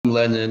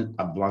Lenin,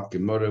 Ablat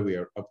Gemara. We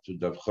are up to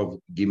Daf Chav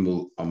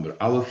Gimel Amr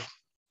Aleph.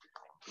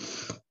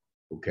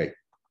 Okay.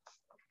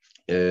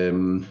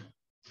 We're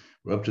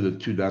up to the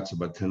two dots,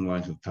 about 10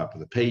 lines on top of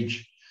the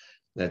page.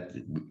 That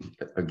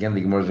again,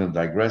 the Gemara is going to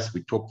digress.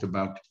 We talked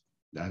about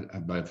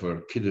that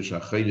for Kiddush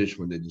HaChodesh,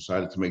 when they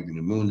decided to make the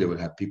new moon, they would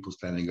have people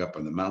standing up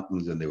on the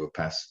mountains and they would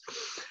pass,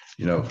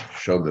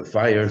 show the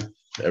fire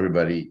so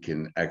everybody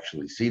can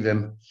actually see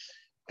them.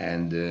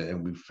 And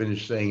we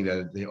finished saying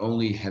that they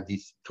only had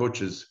these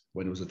torches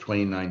when it was a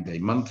 29-day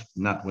month,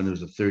 not when it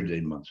was a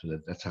 30-day month. So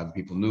that's how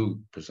people knew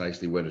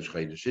precisely where the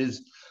Chodesh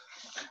is.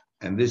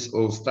 And this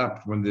all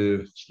stopped when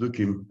the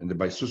Slukim and the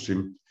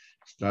Baisusim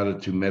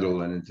started to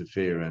meddle and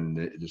interfere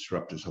and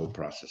disrupt this whole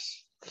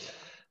process.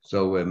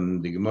 So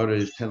the Gemara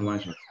is 10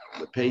 lines on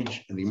the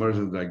page, and the Gemara is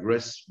going to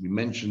digress. We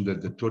mentioned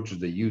that the torches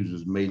they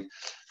used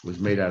was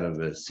made out of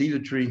a cedar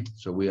tree.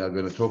 So we are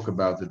going to talk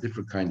about the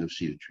different kinds of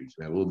cedar trees.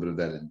 We have a little bit of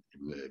that in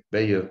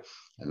Beya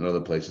and in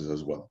other places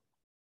as well.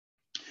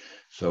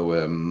 So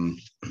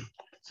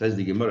says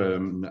the Gemara,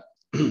 I'm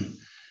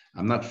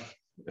not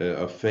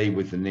afraid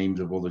with the names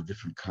of all the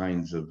different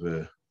kinds of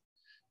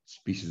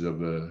species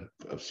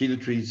of cedar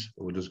trees.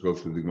 We'll just go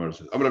through the Gemara.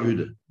 Says,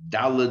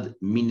 Dalad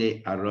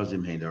mine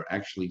arazim hein. There are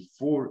actually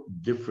 4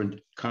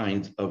 different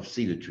kinds of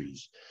cedar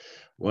trees.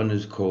 One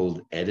is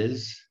called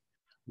Erez,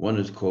 one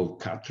is called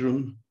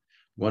Katrum,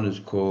 one is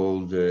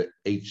called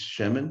Eitz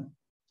Shemen,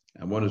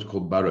 and one is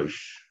called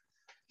Barosh.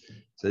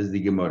 Says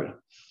the Gemara.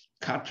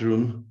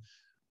 Katrum,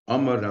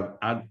 Amar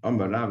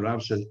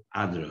Rav says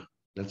Adra.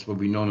 That's what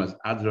we know as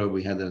Adra.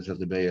 We had that in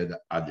Satabeya, the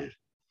Adir.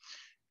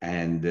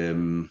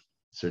 And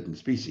certain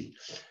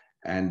species.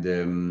 And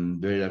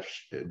Rav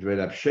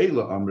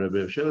Shela,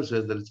 Rav Shela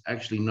says that it's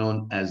actually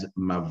known as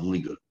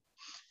Mavliga.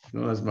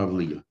 Others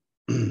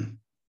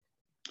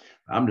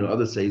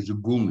say it's a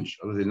Gulmish.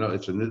 Others say no,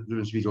 it's a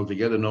different species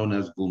altogether known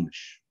as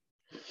Gulmish.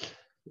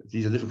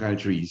 These are different kind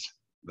of trees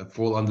that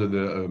fall under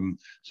the.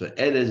 So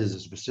Erez is a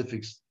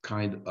specific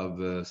kind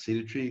of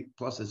cedar tree,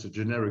 plus it's a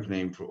generic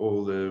name for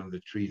all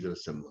the trees that are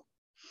similar.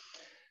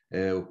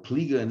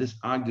 Pliga, and this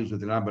argues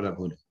with Rabba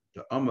Rabuna.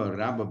 The Amar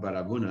Rabba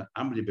Barabuna,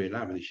 Amri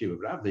Beirav, the Shiva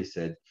Rav, they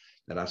said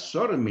that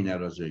Asora Mina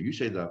Razor, you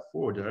say there are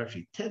 4, there are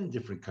actually 10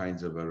 different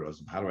kinds of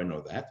Razim. How do I know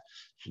that?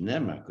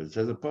 Shnema, because it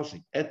says a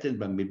posik, Eten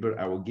ba Midbar,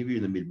 I will give you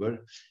the Midbar,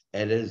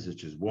 Erez,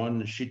 which is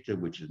one, Shita,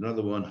 which is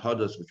another one,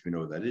 Hadas, which we know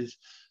what that is,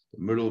 the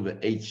myrtle, the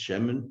Eitz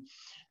Shemen,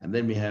 and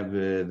then we have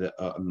the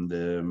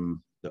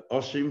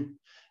Osim.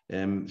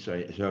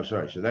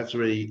 So that's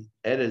already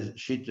Erez,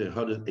 Shita,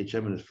 Hadas, Eitz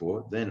Shemen is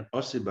 4. Then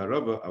Osi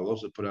Baraba, I'll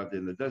also put out there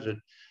in the desert.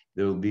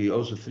 There will be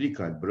also 3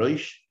 kinds: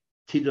 Broish,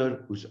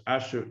 Tidar, Us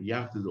Asher,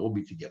 Yacht, they'll all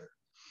be together.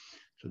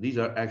 So these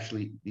are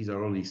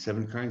only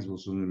 7 kinds. We'll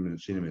see in a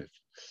minute.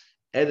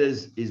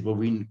 Erez is what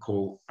we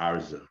call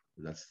Arza.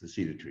 That's the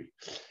cedar tree.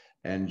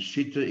 And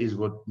Shita is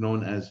what's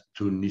known as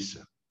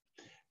Tunisa.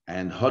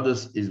 And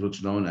Hadas is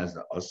what's known as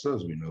the Asa,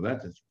 as we know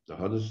that. That's the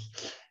Hadas.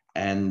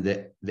 And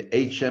the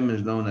Eitz Shemen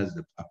is known as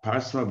the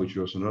Aparsma, which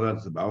you also know that.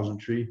 It's the Balsam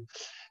tree.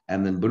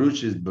 And then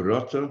Baruch is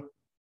Barota.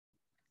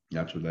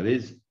 That's what that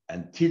is.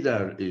 And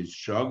Tidar is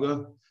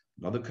Shaga,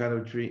 another kind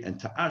of tree, and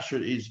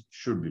Ta'asher is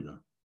Shurbina.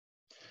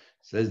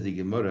 Says the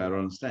Gemara, I don't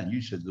understand.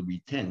 You said there'll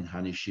be 10.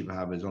 Hani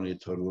Shiva is only a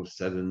total of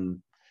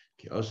 7.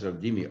 He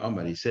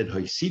said,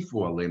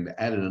 Hoisifu Alim, they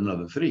added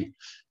another 3.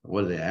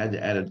 What did they add? They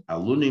added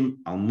Alunim,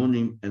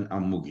 Almunim, and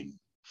Almugin.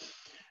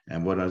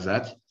 And what is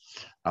that?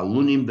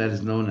 Alunim, that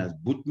is known as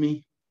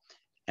Butmi,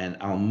 and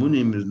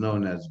Almunim is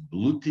known as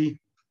Bluti,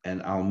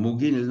 and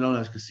Almugin is known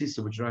as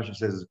Kasisa, which Rashi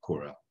says is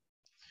Korah.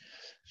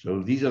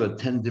 So these are the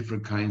 10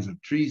 different kinds of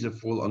trees that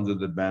fall under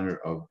the banner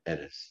of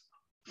Erez.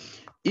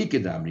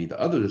 Ikedamri, the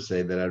others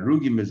say that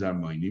Arugim is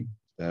Armoinim,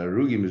 that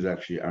Arugim is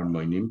actually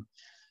Armoinim,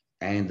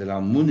 and that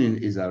Almunin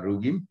is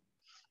Arugim,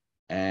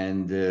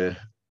 and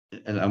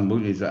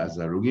Almunin is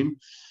Azarugim,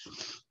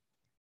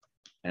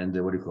 and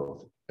what do you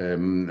call it?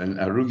 And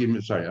Arugim,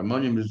 sorry,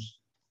 Armonim is,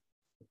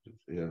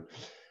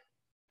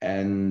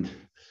 and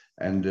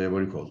what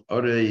do you call it?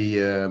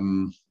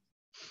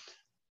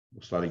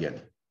 We'll start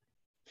again.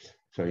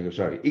 Sorry.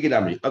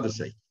 Ikedamri, others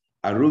say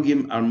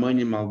Arugim,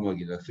 Armonim,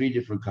 Almogin. There are 3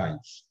 different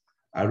kinds.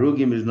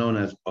 Arugim is known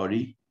as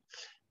Ori,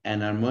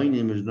 and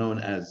Armonim is known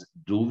as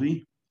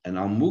Dulvi, and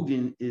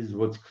Almugin is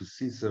what's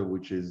Kusisa,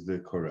 which is the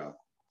Koral.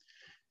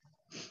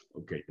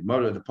 Okay,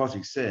 the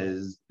Pasuk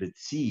says,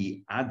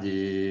 Betzi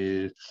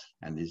Adir,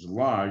 and these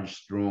large,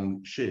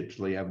 strong ships,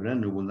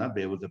 Le'avrenu, will not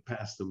be able to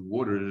pass the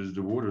waters.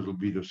 The waters will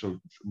be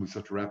with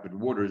such rapid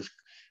waters,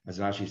 as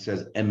Rashi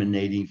says,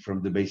 emanating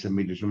from the base of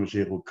Midrash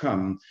Mashiach will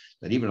come,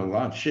 that even a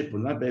large ship will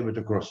not be able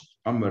to cross it.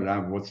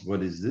 Amarav,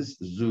 what is this?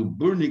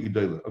 Zuburni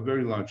G'dayla, a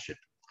very large ship.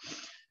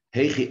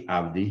 Heichi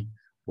Avdi,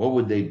 what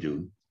would they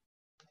do?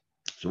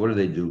 So what do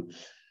they do?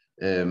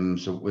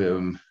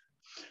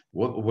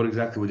 What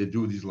exactly would they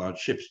do with these large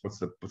ships? What's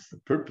the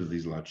purpose of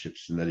these large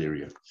ships in that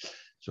area?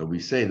 So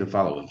we say the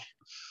following: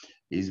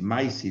 is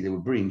Maisi, they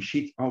would bring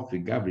Sheet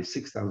Alfi Gabri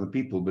 6,000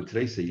 people, but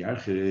Teresa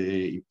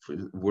Yarche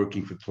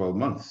working for 12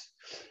 months.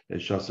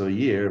 Shas a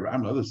year.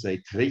 I'm others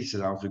say Treis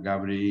Alpha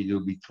Gabri,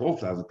 it'll be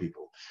 12,000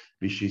 people.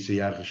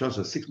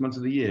 Shas 6 months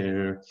of the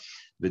year.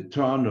 The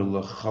Ton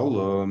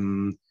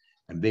Lacholam,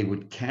 and they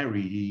would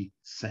carry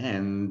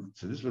sand.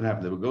 So this would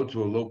happen. They would go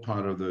to a low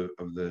part of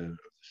the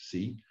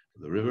sea,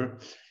 the river,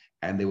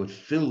 and they would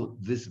fill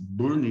this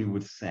burnie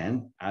with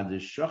sand ad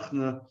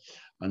shachna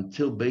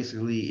until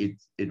basically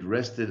it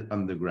rested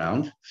on the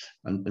ground,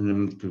 and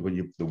then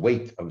when the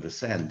weight of the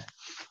sand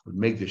would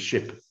make the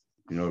ship,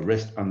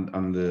 rest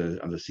on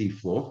the sea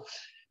floor,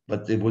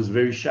 but it was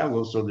very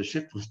shallow, so the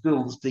ship was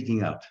still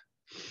sticking out.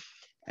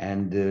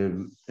 And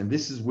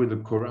this is where the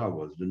corral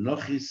was. The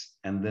Nochis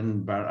and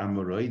then Bar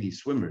Amoroi, these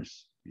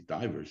swimmers, these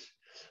divers,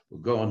 will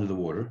go under the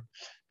water.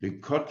 The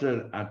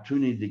Kotter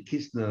Atuni de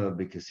Kisna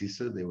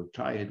Bekasisa, they would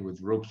tie it with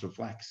ropes of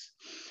flax.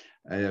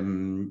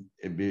 The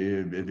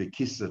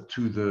Kissa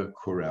to the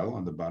corral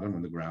on the bottom,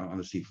 on the ground, on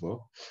the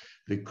seafloor.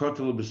 The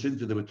Kotter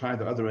Besinta, they would tie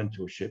the other end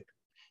to a ship.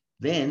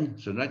 Then,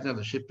 so right now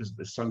the ship is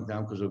sunk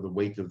down because of the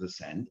weight of the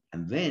sand,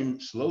 and then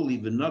slowly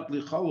they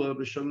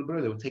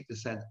would take the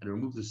sand and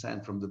remove the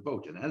sand from the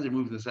boat. And as they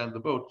remove the sand of the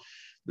boat,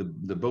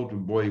 the boat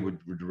buoy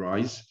would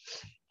rise,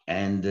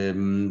 and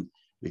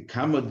the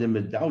kama de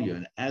medallia,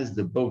 and as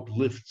the boat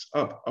lifts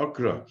up,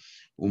 akra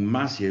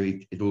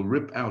umasya, it will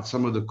rip out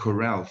some of the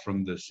corral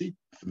from the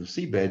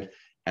seabed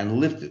and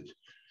lift it.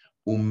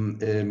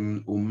 And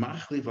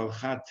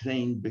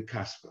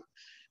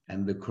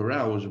the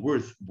corral was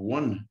worth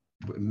one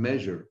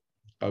measure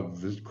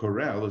of the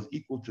corral is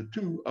equal to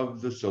 2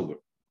 of the silver.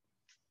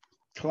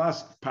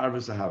 Klas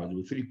Parvus Ahava,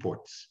 with 3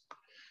 ports.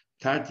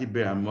 Tati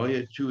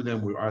Be'amoya, 2 of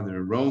them were either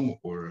in Rome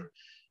or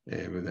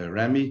with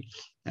Rami,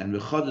 and the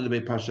Chada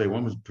de Pashay,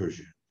 1 was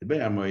Persia. The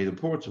Be'amoya, the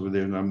ports were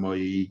there in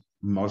Amoyi,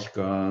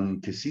 Moscow,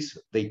 and Kisisa.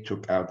 They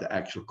took out the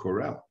actual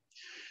corral.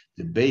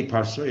 The Bey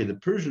Pasay, the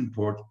Persian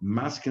port,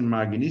 Maskan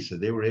Marganisa,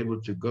 they were able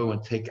to go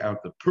and take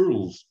out the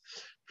pearls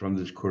from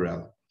this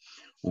corral.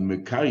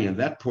 Umekari, and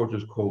that port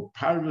is called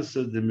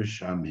Parvasa de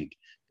Mishamig,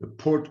 the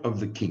port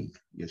of the king.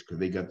 Yes, because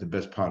they got the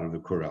best part of the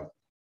corral.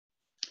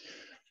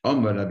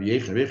 Omar Rabbi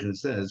Yechon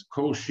says,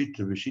 Kol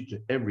Shita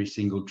V'Shita, every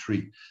single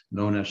tree.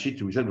 Known as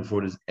Shita, we said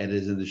before, it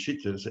is in the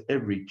Shita, so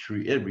every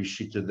tree, every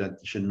Shita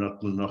that should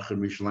not Lunochem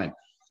Mishalayim.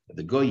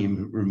 The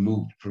Goyim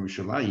removed from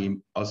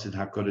Mishalayim, Asid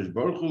HaKadosh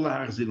Baruch Hu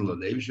Lahachzin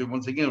L'Lev,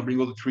 once again, bring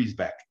all the trees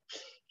back.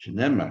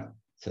 Shenema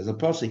says a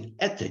posik,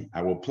 Etin,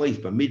 I will place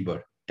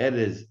Bamidbar,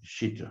 Erez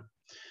Shita.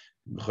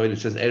 It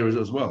says Erez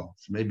as well.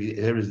 So maybe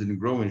Erez didn't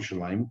grow in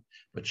Shalim,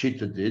 but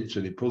Shita did. So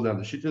they pulled out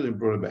the Shita and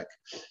brought it back.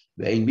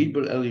 The Ein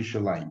Midbar Eli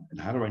Shalim.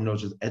 And how do I know it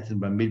says Etin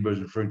by Midbar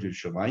is referring to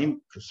Shalim?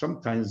 Because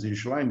sometimes the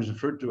Shalim is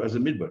referred to as a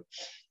Midbar.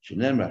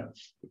 Shenema,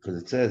 because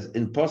it says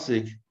in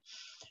Posik,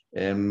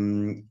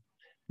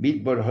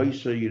 Midbar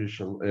Hoysa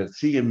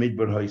Tziyah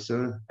Midbar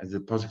Hoysa, as the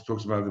Posik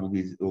talks about,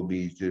 it will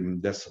be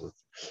desolate.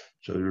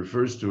 So it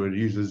refers to it,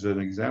 uses an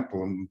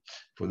example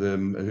for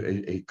them.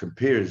 It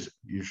compares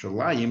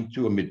Yerushalayim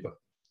to a midbar.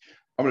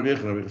 Amar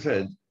Rabbi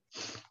said,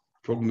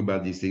 talking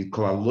about these things,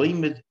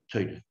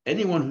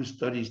 anyone who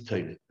studies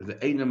Torah, the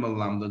Einam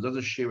Alamda,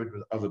 doesn't share it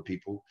with other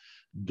people.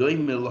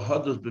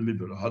 Hadas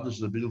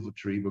is a beautiful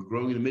tree, but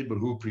growing in the midbar,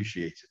 who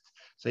appreciates it?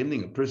 Same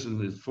thing, a person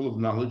who is full of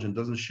knowledge and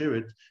doesn't share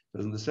it,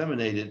 doesn't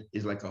disseminate it,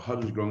 is like a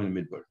hadas growing in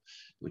the midbar,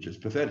 which is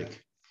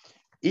pathetic.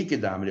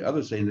 Ikedam, the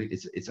other saying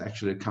it's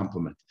actually a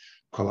compliment.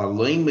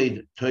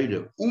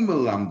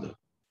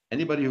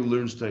 Anybody who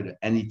learns Torah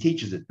and he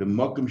teaches it, in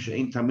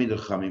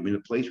a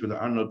place where there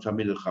are no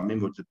Tamid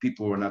Chamim, or the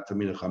people who are not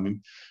Tamid Chamim,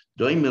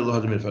 on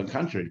the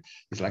contrary,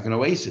 it's like an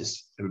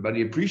oasis.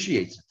 Everybody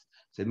appreciates it.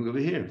 Same over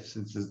here.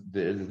 Since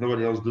there's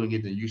nobody else doing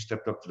it and you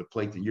stepped up to the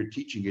plate and you're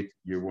teaching it,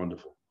 you're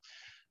wonderful.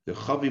 The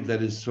Chaviv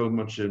that is so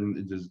much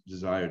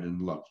desired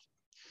and loved.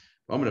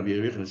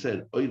 Rabbi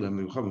said, pity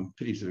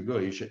to the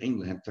goy,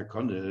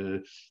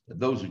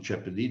 those who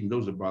chapter Eden,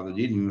 those who bothered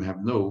Eden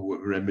have no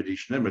remedy.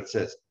 It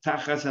says,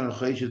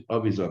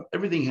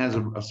 everything has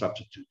a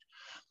substitute.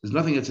 There's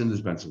nothing that's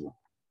indispensable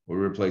or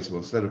replaceable.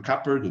 Instead of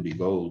copper, it'll be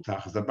gold.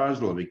 Tachas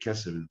abarzl, I'll bring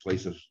kesef in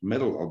place of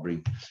metal. I'll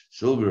bring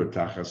silver.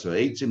 Tachas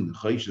eitzim, the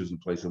choishes in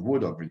place of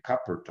wood. I'll bring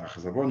copper.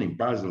 Tachas avonim,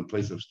 barzl in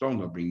place of stone.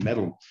 I'll bring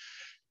metal.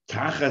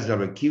 Tachas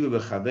Rabbi Akiva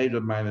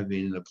v'chaveirav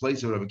ma'amavin, in the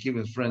place of Rabbi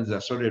Akiva's friends,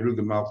 Asore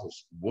Ruga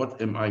Malchus.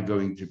 What am I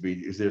going to be?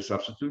 Is there a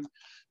substitute?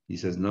 He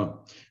says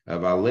no.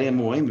 And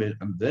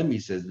then he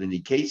says,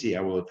 "V'nikesi,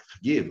 I will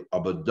forgive.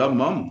 But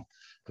damam,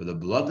 for the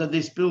blood that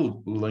they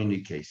spilled,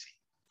 nikesi,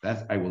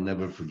 that I will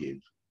never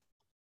forgive."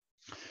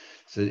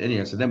 So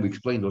anyhow, so then we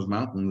explained those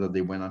mountains, that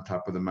they went on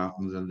top of the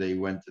mountains and they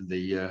went and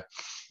they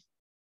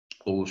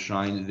all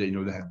shine. They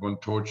had one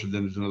torch and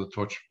then there's another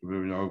torch.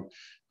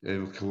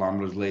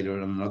 Kilometers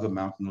later on another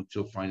mountain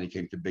until finally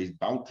came to Beis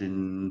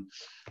Baltin.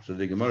 So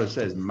the Gemara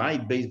says, my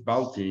Beis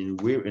Baltin,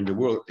 where in the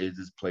world is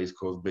this place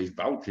called Beis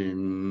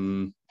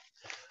Baltin?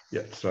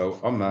 Yeah, so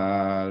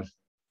Omar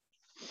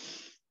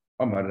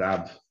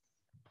Rab,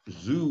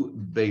 Zu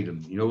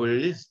Beirim. You know what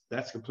it is?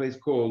 That's a place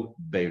called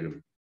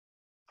Beirim.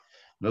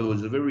 In other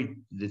words,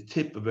 the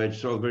tip of Eretz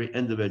Yisrael, the very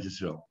end of Eretz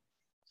Yisrael.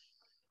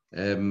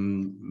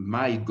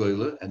 my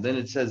goyle, and then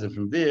it says that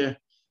from there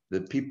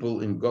the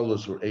people in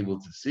Golos were able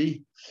to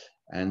see,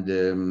 and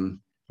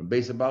from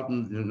base of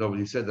mountain,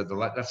 he said that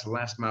that's the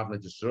last mountain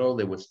at Yisrael.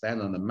 They would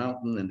stand on the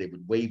mountain and they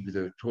would wave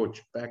their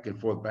torch back and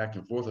forth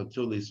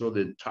until they saw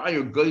the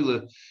entire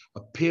goyle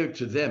appear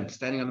to them,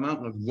 standing on the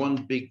mountain of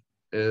one big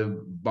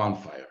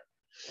bonfire.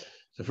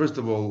 So first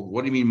of all,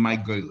 what do you mean my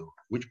goyle?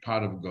 Which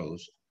part of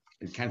Golos?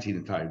 You can't see the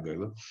entire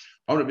goyle.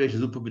 We're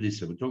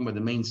talking about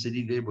the main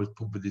city there was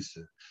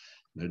Pumbedisa.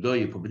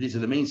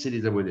 The main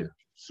cities that were there.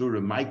 Surah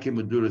Maikim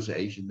Maduras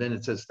Aish, and then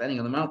it says standing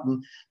on the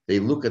mountain, they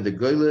look at the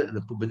Goyle and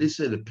the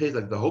Pumbedisa, it appears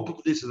like the whole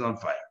Pumbedisa is on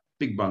fire,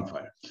 big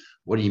bonfire.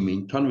 What do you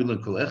mean?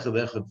 This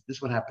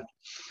is what happened.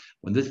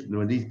 When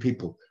these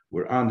people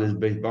were on this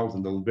base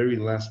mountain, the very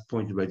last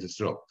point of Beit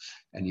Yisrael,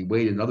 and he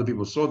waited, and other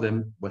people saw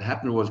them. What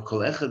happened was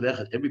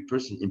every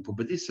person in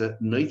Pumbedisa,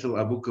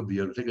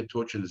 take a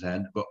torch in his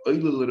hand, but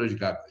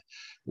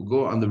will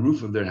go on the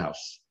roof of their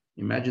house.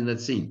 Imagine that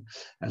scene.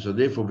 And so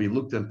therefore we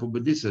looked at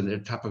Pumbedisa, and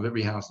at the top of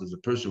every house there's a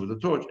person with a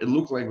torch. It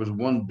looked like it was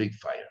one big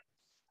fire.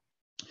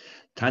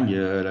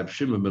 Tanya, Rab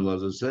Shimon ben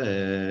Elazar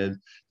said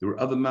there were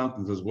other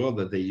mountains as well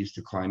that they used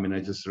to climb in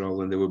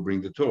Yisrael, and they would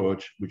bring the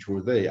torch, which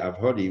were they,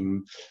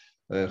 Avhodim,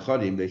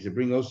 Chodim. They should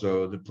bring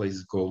also the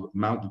places called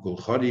mountain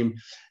called Chodim,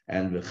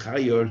 and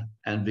V'chayor,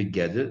 and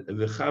V'geder,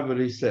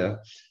 V'chaveriseh,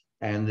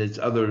 and it's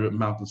other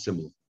mountains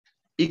similar.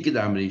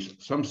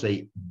 Some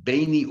say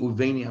Beini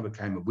Uveni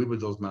Havakaima. We were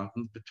those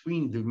mountains.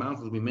 Between the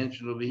mountains we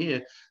mentioned over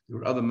here, there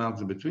were other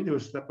mountains between. There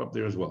was a step up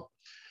there as well.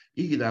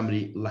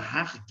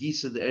 Lahach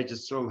Gisa the Eretz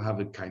Yisrael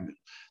Havakaima.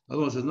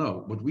 Other one says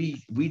no. What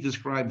we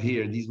described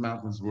here, these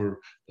mountains were,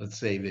 let's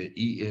say, the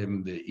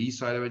east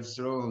side of Eretz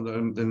Yisrael,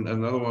 and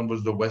another one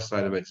was the west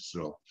side of Eretz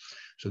Yisrael.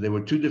 So there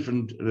were two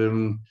different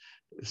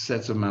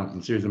sets of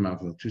mountains, series of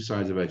mountains, two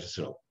sides of Eretz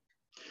Yisrael.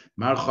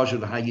 Mar Choshev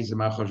the High Gisa,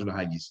 Mar Choshev the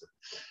High Gisa.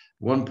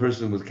 One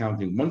person was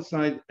counting one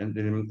side, and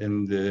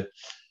the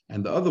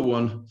other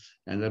one,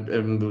 and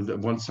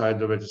one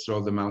side of Eretz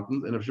Yisrael, the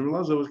mountain, and Reb Shimon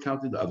ben Elazar was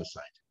counting the other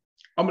side.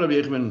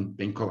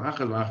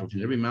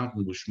 Between every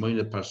mountain was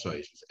shmoina parsois.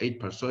 It's 8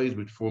 parsois,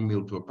 which 4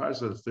 mil to a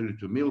parsa, that's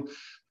 32 mil,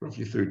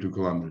 roughly 32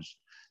 kilometers.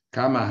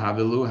 Kama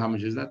havelu, how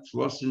much is that?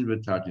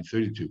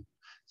 32.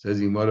 Says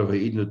in Marav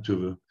Ha'idna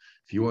Tuva,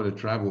 if you want to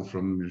travel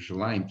from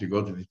Yerushalayim to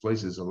go to these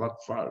places, a lot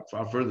far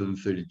further than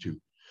 32.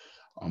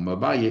 In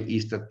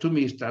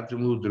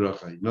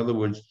other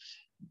words,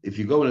 if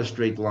you go in a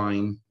straight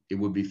line, it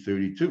would be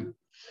 32.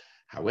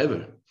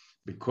 However,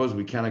 because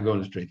we cannot go in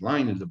a straight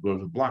line and the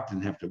roads are blocked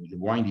and have to be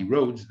windy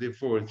roads,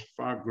 therefore it's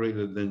far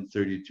greater than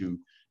 32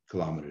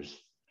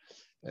 kilometers.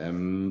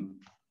 And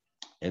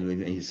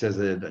he says,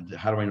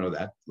 how do I know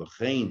that?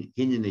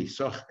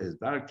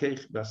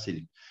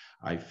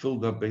 I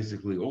filled up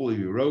basically all of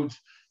your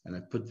roads, and I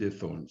put their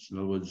thorns. In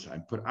other words, I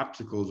put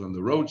obstacles on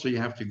the road, so you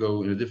have to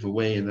go in a different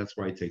way, and that's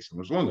why it takes so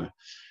much longer.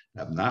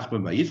 See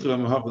what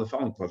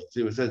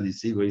it says, you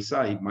see what he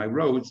said, my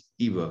roads,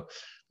 Eva,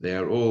 they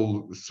are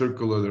all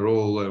circular, they're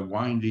all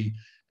windy,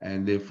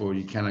 and therefore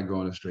you cannot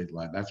go in a straight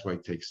line. That's why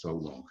it takes so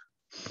long.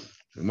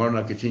 So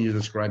Marna continues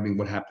describing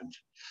what happened.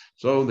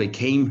 So they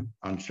came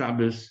on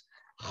Shabbos,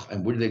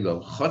 and where did they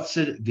go?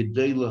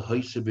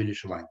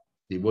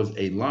 There was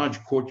a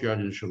large courtyard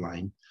in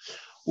Shalim.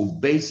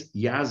 Beis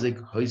Yazik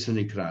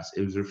Hoisanikras.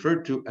 It was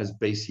referred to as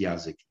Beis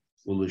Yazik.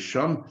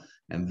 Ulisham,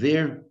 and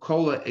there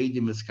Kola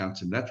Edim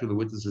Wisconsin. That's where the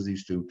witnesses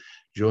used to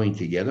join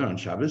together on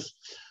Shabbos.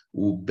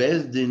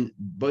 Bezdin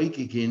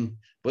Boikin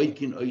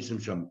Oisim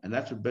Sham, and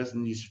that's what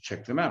Bezdin used to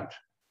check them out.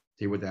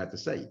 Hear what they had to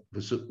say.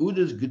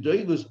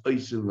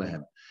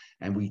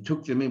 And we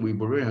took them in. We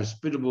were very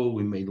hospitable.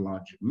 We made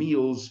large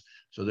meals,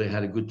 so they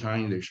had a good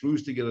time. They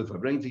schmoozed together,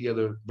 they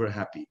together. We're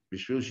happy.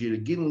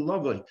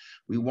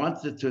 We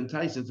wanted to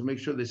entice them to make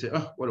sure they say,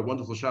 "Oh, what a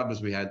wonderful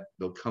Shabbos we had."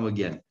 They'll come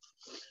again.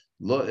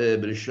 But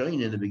in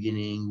the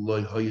beginning,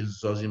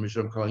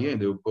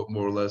 they were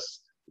more or less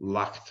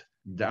locked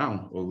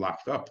down or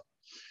locked up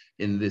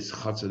in this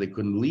chutzah. They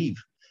couldn't leave.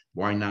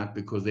 Why not?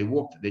 Because they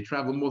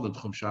traveled more than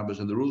Chum Shabbos,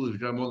 and the rule is if you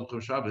travel more than Chum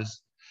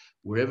Shabbos,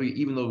 wherever,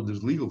 even though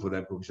there's legal for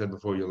that, but we said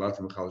before, you're allowed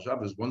to Mechal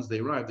Shabbos, once they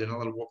arrive, they're not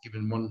allowed to walk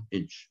even 1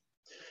 inch.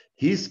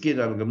 He's scared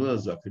of Gamliel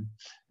Zakin,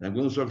 and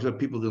Gamliel Zakin said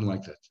people didn't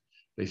like that.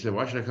 They said,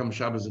 why should I come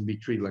Shabbos and be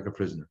treated like a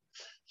prisoner?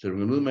 So they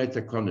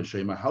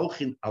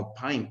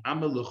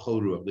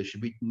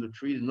should be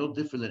treated no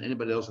different than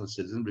anybody else in the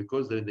citizen,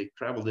 because they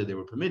traveled there, they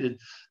were permitted,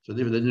 so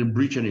they didn't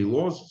breach any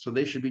laws, so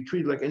they should be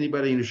treated like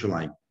anybody in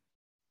Yerushalayim.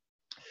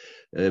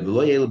 And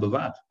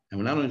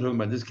we're not only talking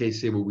about this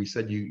case here where we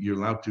said you're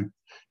allowed to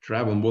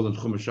travel more than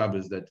Chum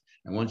Shabbos, and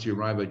once you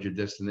arrive at your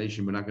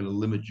destination, we're not going to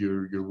limit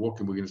your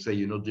walking. We're going to say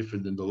you're no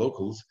different than the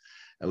locals.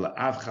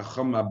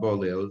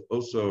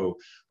 Also,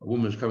 a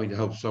woman is coming to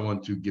help someone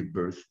to give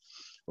birth.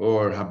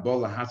 Or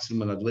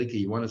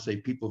you want to say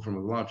people from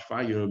a large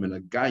fire, and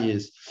a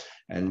gayas,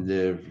 and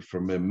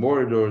from the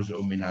Moradors,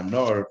 or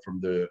Minanor,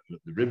 from the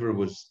river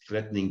was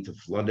threatening to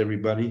flood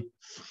everybody.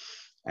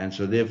 And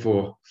so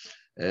therefore,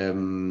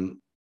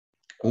 from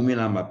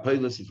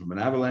an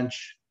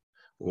avalanche,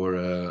 or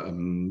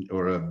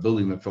a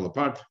building that fell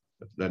apart,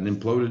 that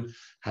imploded.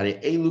 Had a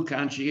elu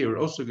kanchi. We're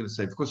also going to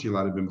say, of course, you're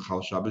allowed to be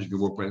mechal Shabbos. You can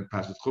walk right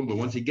past the chum, but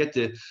once you get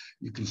there,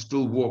 you can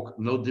still walk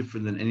no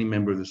different than any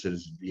member of the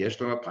citizens.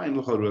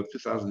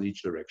 2,000 in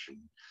each direction.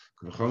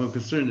 I'm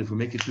concerned if we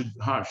make it too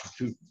harsh,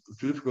 too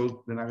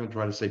difficult, they're not going to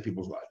try to save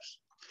people's lives.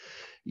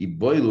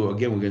 Iboilu,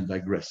 again, we're going to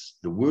digress.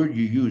 The word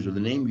you use or the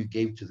name you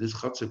gave to this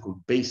chutzah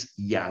called Beis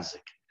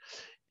Yazik.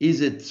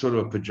 Is it sort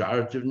of a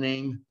pejorative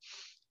name,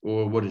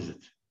 or what is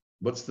it?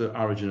 What's the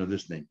origin of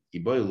this name?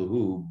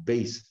 Iboiluhu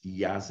Beis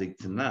Yazik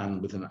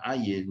Tanan with an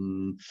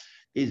ayin.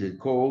 Is it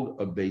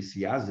called a Beis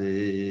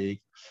Yazik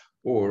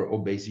or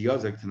Beis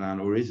Yazik Tanan,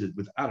 or is it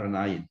without an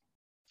ayin?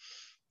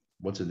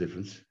 What's the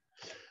difference?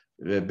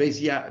 Beis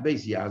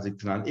Yazik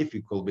Tanan, if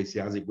you call Beis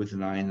Yazik with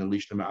an ayin,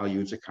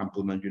 it's a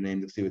compliment. Your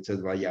name, it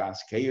says Vayas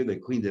Keir. They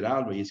cleaned it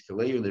out. Vayis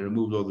Kaleir. They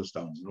removed all the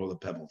stones and all the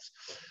pebbles.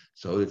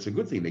 So it's a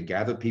good thing. They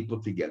gather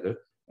people together,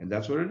 and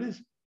that's what it is.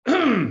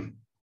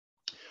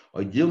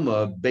 Or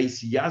Dilma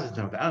Beis Yazik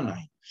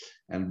Tanan,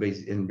 and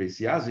Beis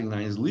Yazik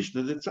Tanan is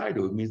Lishna the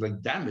Tzaido. It means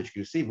like damage.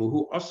 You see, well,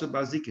 who also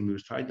Bazikim? He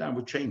was tied down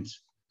with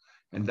chains.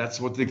 And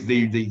that's what they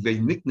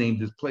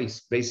nicknamed this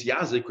place Beis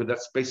Yazik, because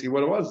that's basically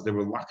what it was. They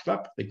were locked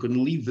up. They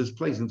couldn't leave this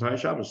place entire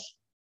Shabbos.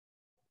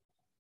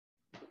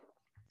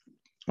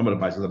 I'm going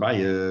to buy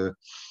the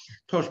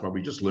Toshma.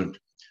 We just learned.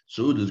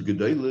 So there's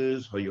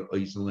Gedolis, when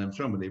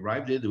they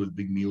arrived there was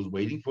big meals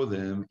waiting for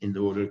them in the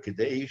order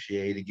Kadesh,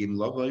 to give them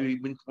love. We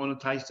didn't want to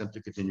entice them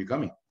to continue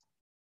coming.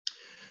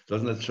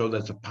 Doesn't that show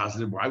that's a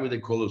positive? Why would they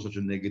call it such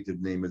a negative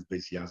name as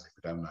Beis Yazik?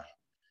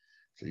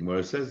 So the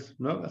Gemara says,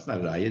 no, that's not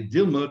a raya.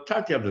 Dilma,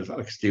 Tatyab, that's not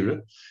a kstira.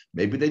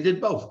 Maybe they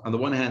did both. On the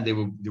one hand, they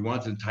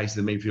wanted to entice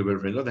them, maybe feel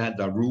better. On the other hand,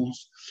 there are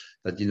rules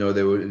that,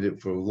 they were,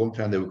 for a long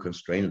time, they were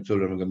constrained until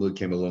Rabbi Gamliel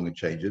came along and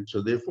changed it.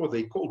 So therefore,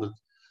 they called it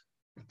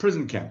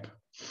prison camp.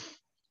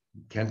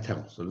 Can't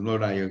tell. So there's no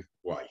raya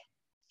why.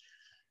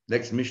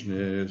 Next mission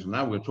is,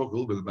 now we're going to talk a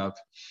little bit about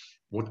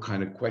what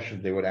kind of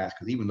questions they would ask.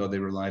 Because even though they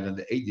relied on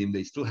the Eidim,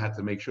 they still had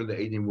to make sure the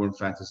Eidim weren't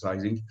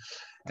fantasizing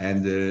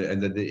and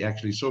that they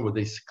actually saw what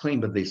they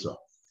claimed that they saw.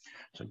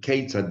 So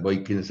Kate said,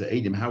 Boykin said,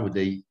 Eidim, how would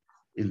they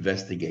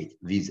investigate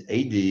these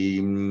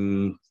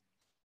Eidim?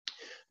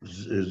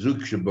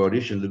 Zuk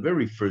Shabarish, in the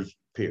very first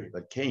pair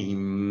that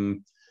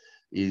came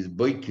is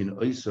Boykin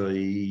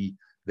Oisai.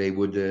 They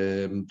would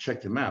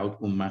check them out.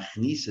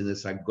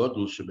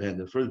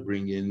 The first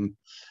bring in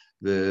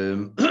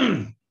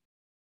the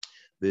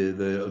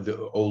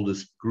the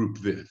oldest group,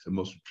 the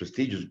most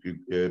prestigious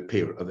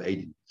pair of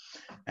Eidim.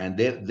 And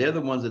they're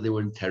the ones that they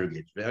were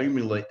interrogated. I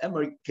mean, like, tell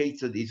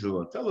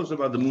us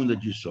about the moon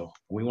that you saw.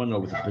 We want to know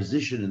what the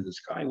position in the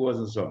sky was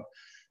and so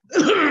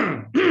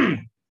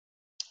on.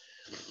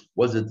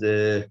 Was it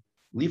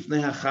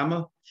Lifnei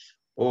HaChama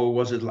or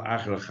was it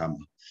La'achar HaChama?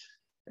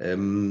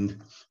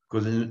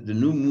 Because the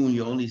new moon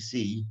you only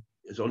see,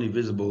 it's only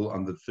visible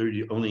on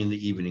only in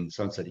the evening,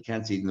 sunset. You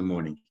can't see it in the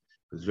morning.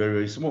 It's very,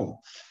 very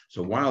small.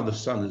 So while the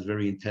sun is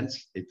very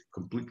intense, it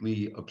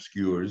completely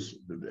obscures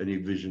any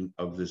vision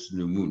of this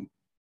new moon.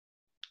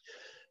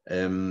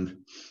 And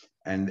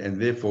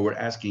therefore, we're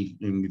asking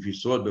if you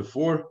saw it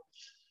before.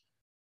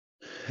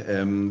 What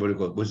do you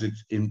call it? Was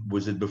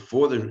it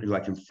before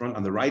like in front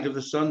on the right of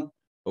the sun,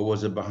 or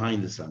was it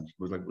behind the sun?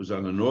 Was it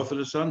on the north of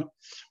the sun,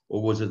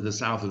 or was it the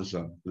south of the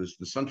sun? Because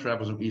the sun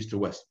travels from east to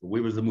west. But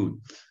where was the moon?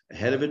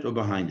 Ahead of it or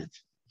behind it?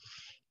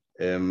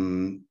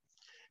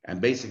 And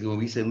basically, when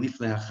we say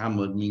Lifnei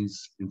HaChama, it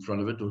means in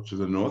front of it or to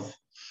the north,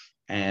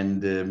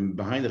 and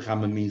behind the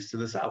Chama means to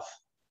the south.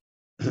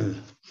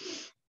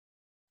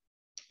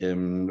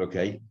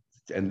 Okay,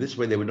 and this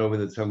way they would know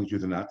whether they're telling the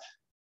truth or not.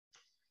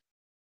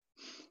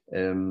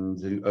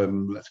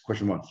 That's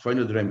question one.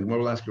 Final the Gemara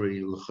will ask already.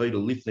 Exactly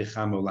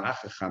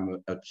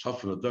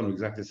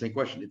the same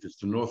question. If it's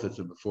to north, it's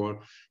before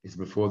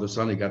the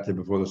sun. It got there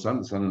before the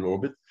sun in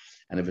orbit,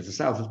 and if it's the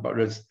south,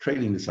 it's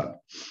trailing the sun.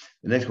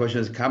 The next question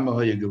is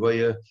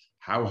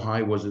how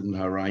high was it in the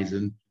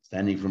horizon,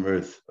 standing from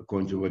Earth,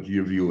 according to what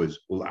your view is?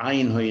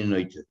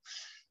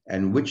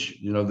 And which,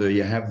 you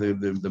have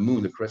the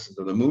moon, the crescent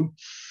of the moon.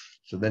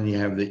 So then you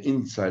have the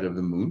inside of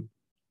the moon,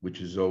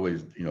 which is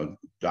always,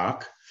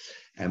 dark.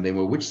 And then,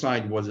 which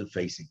side was it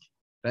facing?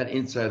 That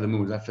inside of the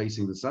moon, was that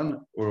facing the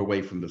sun or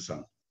away from the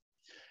sun?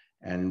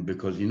 And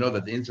because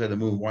that the inside of the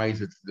moon, why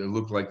does it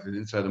look like the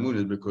inside of the moon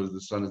is because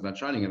the sun is not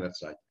shining on that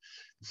side.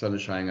 The sun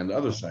is shining on the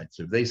other side.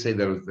 So if they say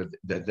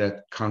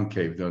that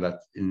concave, that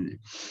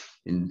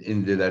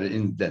that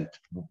indent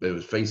that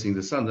was facing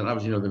the sun, then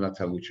obviously they're not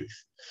telling the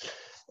truth.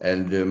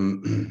 And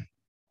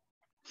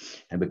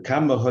the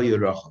kama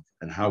hoyerachov,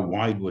 and how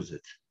wide was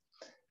it?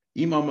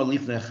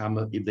 If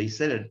they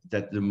said it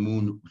that the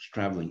moon was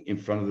traveling in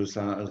front of the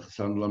sun,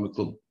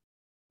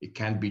 it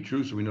can't be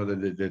true. So we know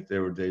that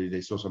they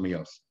saw something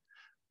else.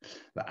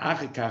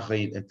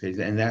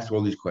 And ask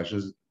all these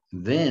questions.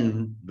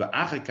 Then they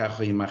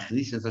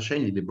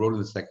brought in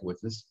the second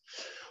witness.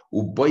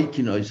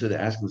 So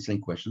they're asking the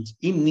same questions.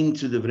 They're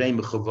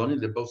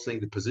both saying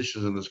the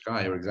positions in the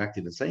sky are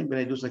exactly the same, but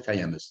they do say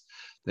kayemis.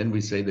 Then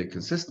we say they're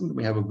consistent.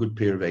 We have a good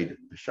pair of eight.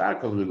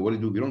 What do you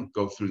do? We don't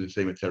go through the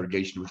same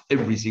interrogation with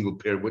every single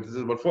pair of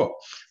witnesses. What for?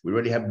 We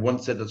already have one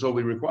set. That's all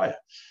we require.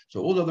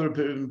 So all other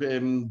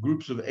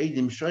groups of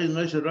eidim,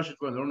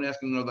 they're only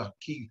asking the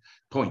key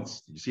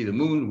points. You see the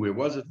moon? Where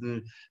was it?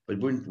 But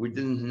we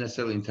didn't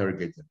necessarily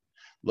interrogate them.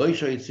 In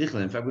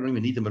fact, we don't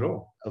even need them at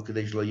all. Can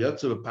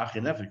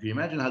you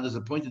imagine how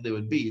disappointed they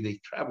would be? They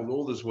traveled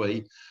all this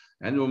way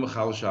and were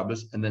Machal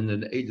Shabbos, and then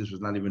the Eidos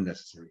was not even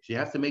necessary. So you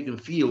have to make them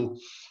feel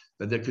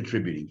that they're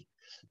contributing.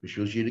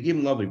 To give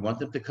them love, we want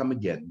them to come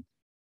again.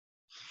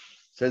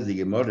 Says the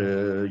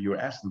Gemara, you're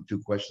asking two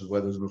questions,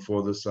 whether it's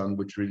before the sun,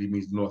 which really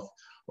means north,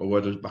 or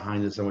whether it's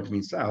behind the sun, which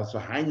means south. So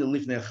Hainu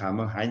Lifnei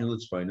Chama, Hainu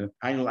Litzvayna,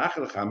 Hainu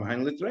Achel Chama,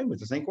 Hainu Litzvayna.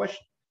 It's the same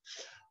question.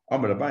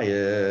 Amar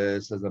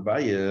Abaye says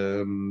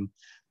Abaye,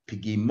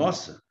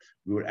 Pigimosa.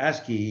 We were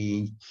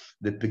asking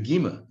the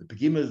Pigima. The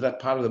Pigima is that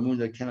part of the moon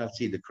that cannot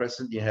see. The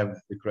crescent, you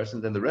have the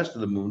crescent, and the rest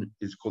of the moon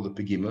is called the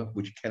Pigima,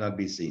 which cannot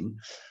be seen.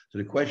 So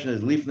the question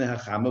is, Lifnei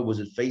Hachama, was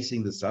it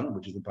facing the sun,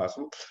 which is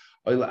impossible?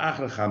 Or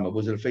Achel Chama,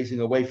 was it facing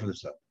away from the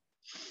sun?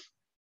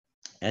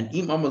 And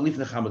Im Amar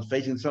Lifnei Chama,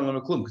 facing the sun on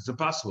a klum, because it's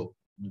impossible.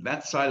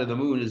 That side of the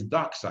moon is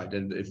dark side,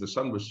 and if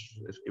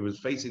it was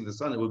facing the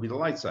sun, it would be the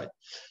light side.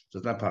 So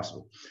it's not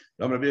possible.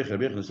 Rabbi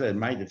said,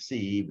 might have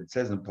seen, it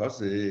says in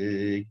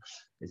Pasuk,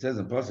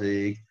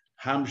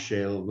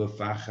 Hamshel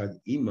v'fachad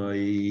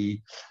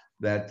imai,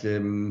 that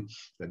the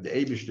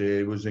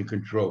Eibishter was in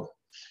control,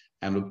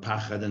 and with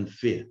pachad and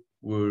fear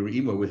were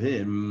imai with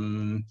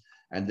him.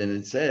 And then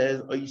it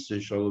says,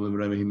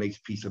 he makes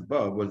peace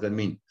above. What does that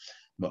mean?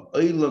 The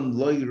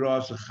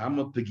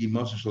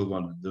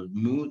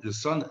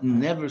sun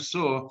never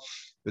saw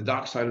the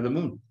dark side of the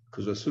moon,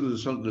 because as soon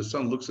as the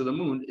sun looks at the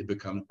moon, it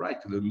becomes bright,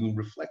 because the moon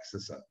reflects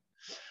the sun.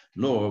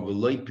 Nor the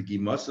light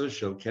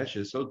shall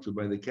keshes, so too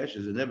by the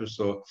keshes, it never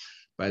saw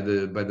by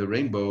the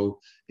rainbow,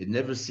 it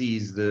never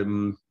sees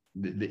the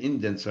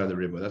indent side of the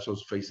rainbow. That's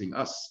what's facing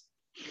us.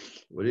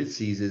 What it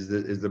sees is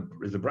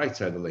the bright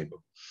side of the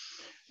rainbow.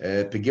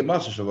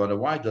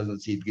 Why doesn't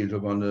it see it begins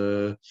on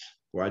the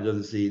why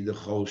doesn't it see the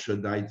whole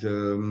Shaddai?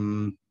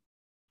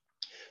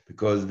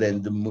 Because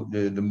then the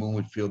moon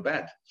would feel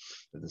bad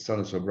that the sun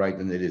is so bright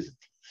and it isn't.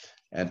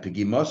 And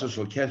Pigimasa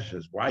shall catch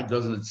us. Why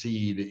doesn't it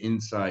see the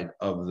inside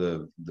of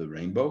the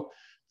rainbow?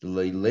 Because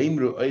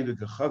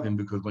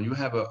when you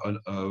have a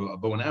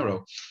bow and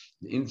arrow,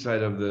 the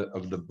inside of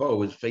the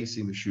bow is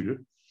facing the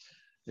shooter,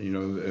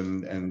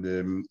 and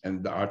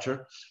the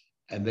archer,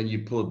 and then you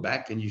pull it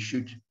back and you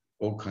shoot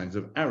all kinds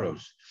of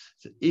arrows.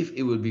 So if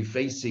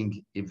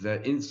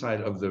the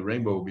inside of the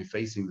rainbow will be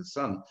facing the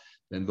sun,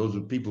 then those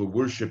people who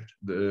worshipped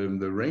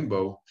the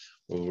rainbow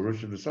or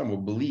worship the sun will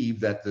believe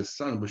that the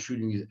sun was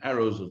shooting these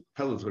arrows or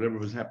pellets, whatever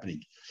was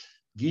happening.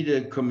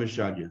 Gita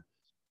Kameshadya.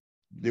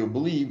 They'll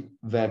believe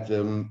that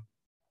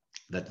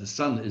the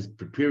sun is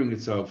preparing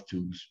itself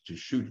to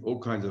shoot all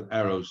kinds of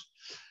arrows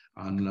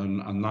on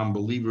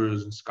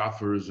non-believers and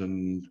scoffers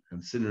and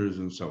sinners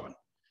and so on.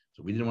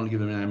 So we didn't want to give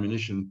them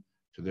ammunition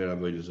to their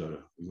Avodah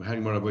Zarah. We were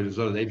having more Avodah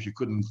Zarah. They actually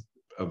couldn't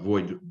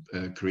avoid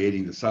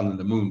creating the sun and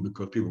the moon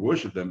because people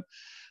worship them,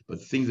 but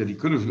things that he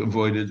could have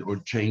avoided or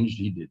changed,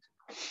 he did.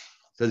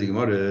 Says the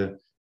Gemara,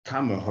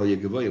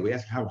 we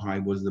asked how high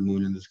was the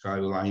moon in the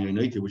sky,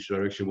 which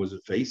direction was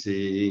it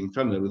facing?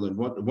 We learned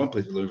one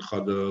place we learned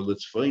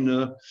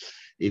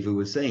if it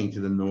was saying to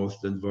the north,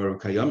 then Dvar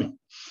Kayami.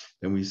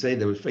 Then we say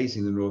that it was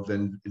facing the north,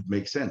 then it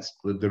makes sense.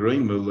 But if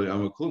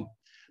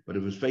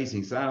it was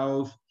facing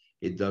south,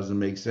 it doesn't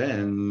make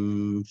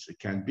sense. It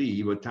can't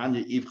be. But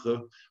Tanya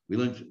Ivcha, we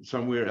learned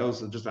somewhere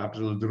else, just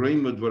opposite. If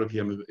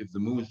the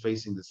moon is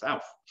facing the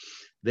south,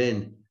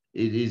 then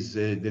it is.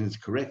 Then it's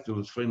correct.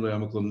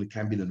 It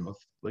can be the north.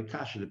 Like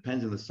Kasha,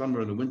 depends on the summer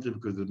and the winter,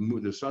 because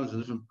the sun is in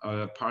different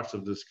parts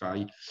of the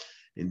sky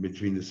in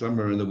between the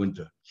summer and the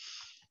winter.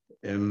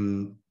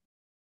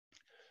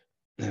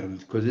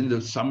 Because in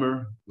the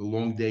summer, the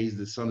long days,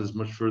 the sun is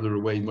much further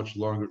away, much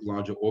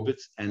larger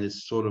orbits, and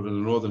it's sort of in the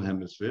northern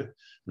hemisphere,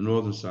 the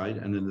northern side,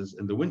 and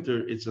in the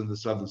winter, it's on the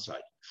southern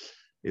side.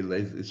 It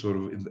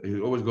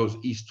always goes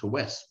east to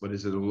west, but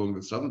is it along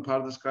the southern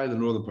part of the sky, the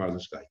northern part of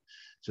the sky?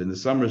 So in the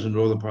summer, it's the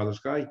northern part of the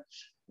sky,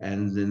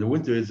 and in the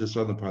winter, it's the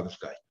southern part of the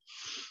sky.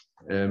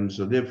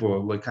 So therefore,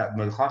 like in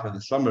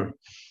the summer,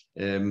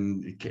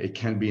 it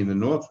can be in the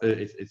north.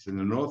 It's in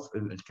the north,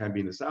 and it can be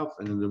in the south.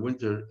 And in the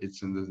winter,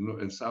 it's in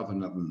the south and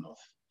not in the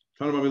north.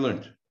 Tell me what we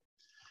learned.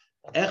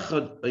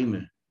 Echad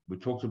Eimer. We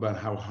talked about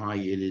how high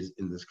it is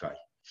in the sky.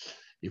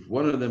 If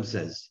one of them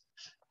says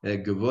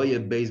Gavoya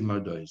Beis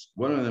Mardois,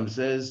 one of them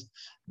says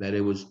that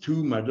it was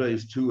two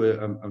Mardois.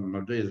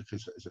 Mardois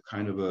is a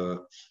kind of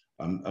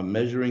a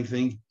measuring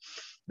thing.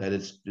 That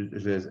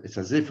it's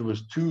as if it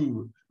was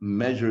two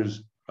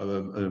measures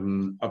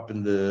up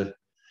in the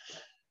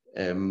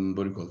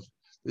what do you call it?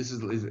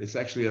 It's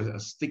actually a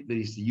stick that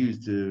he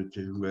used to use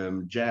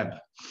to jab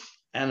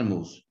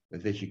animals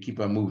that they should keep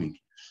on moving,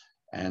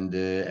 and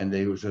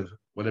there was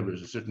whatever,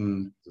 it's a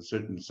certain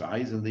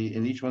size, and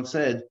each one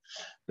said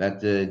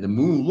that the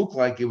moon looked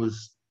like it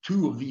was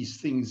two of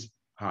these things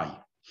high.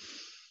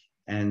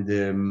 And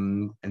the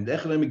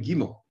Echelem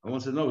Gimel, I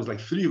want to know, it's like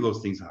three of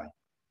those things high.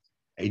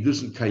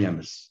 Eidus and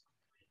Kayemis.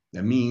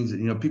 That means,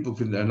 people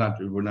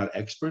we're not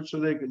experts, so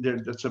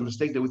that's a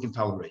mistake that we can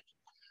tolerate.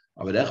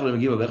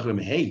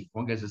 Hey,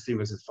 one guy says,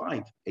 I said,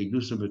 fine,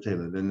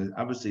 then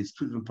obviously it's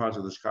two different parts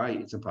of the sky,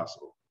 it's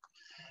impossible.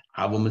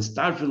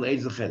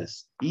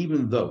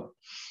 Even though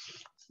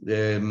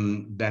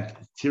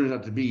that turns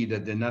out to be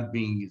that they're not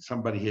being,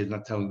 somebody here is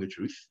not telling the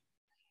truth,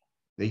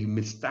 they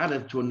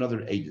mitzvah to another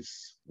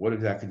edus. What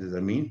exactly does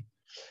that mean?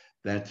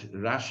 That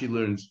Rashi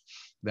learns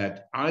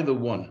that either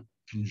one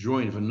can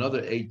join. If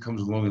another aid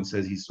comes along and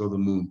says he saw the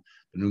new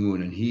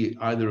moon, and he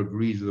either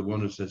agrees with the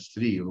one who says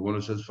 3 or the one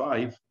who says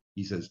 5,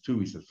 he says 2,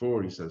 he says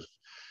 4, he says,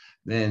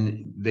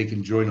 then they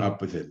can join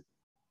up with him.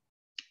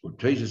 What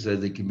Tosha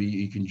says,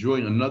 he can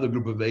join another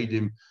group of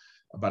Eidim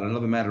about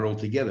another matter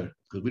altogether,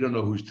 because we don't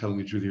know who's telling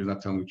the truth, who's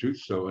not telling the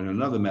truth. So in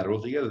another matter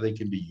altogether, they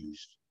can be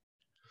used.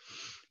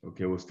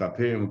 Okay, we'll stop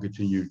here and we'll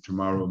continue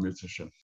tomorrow, Mitzvah Shem.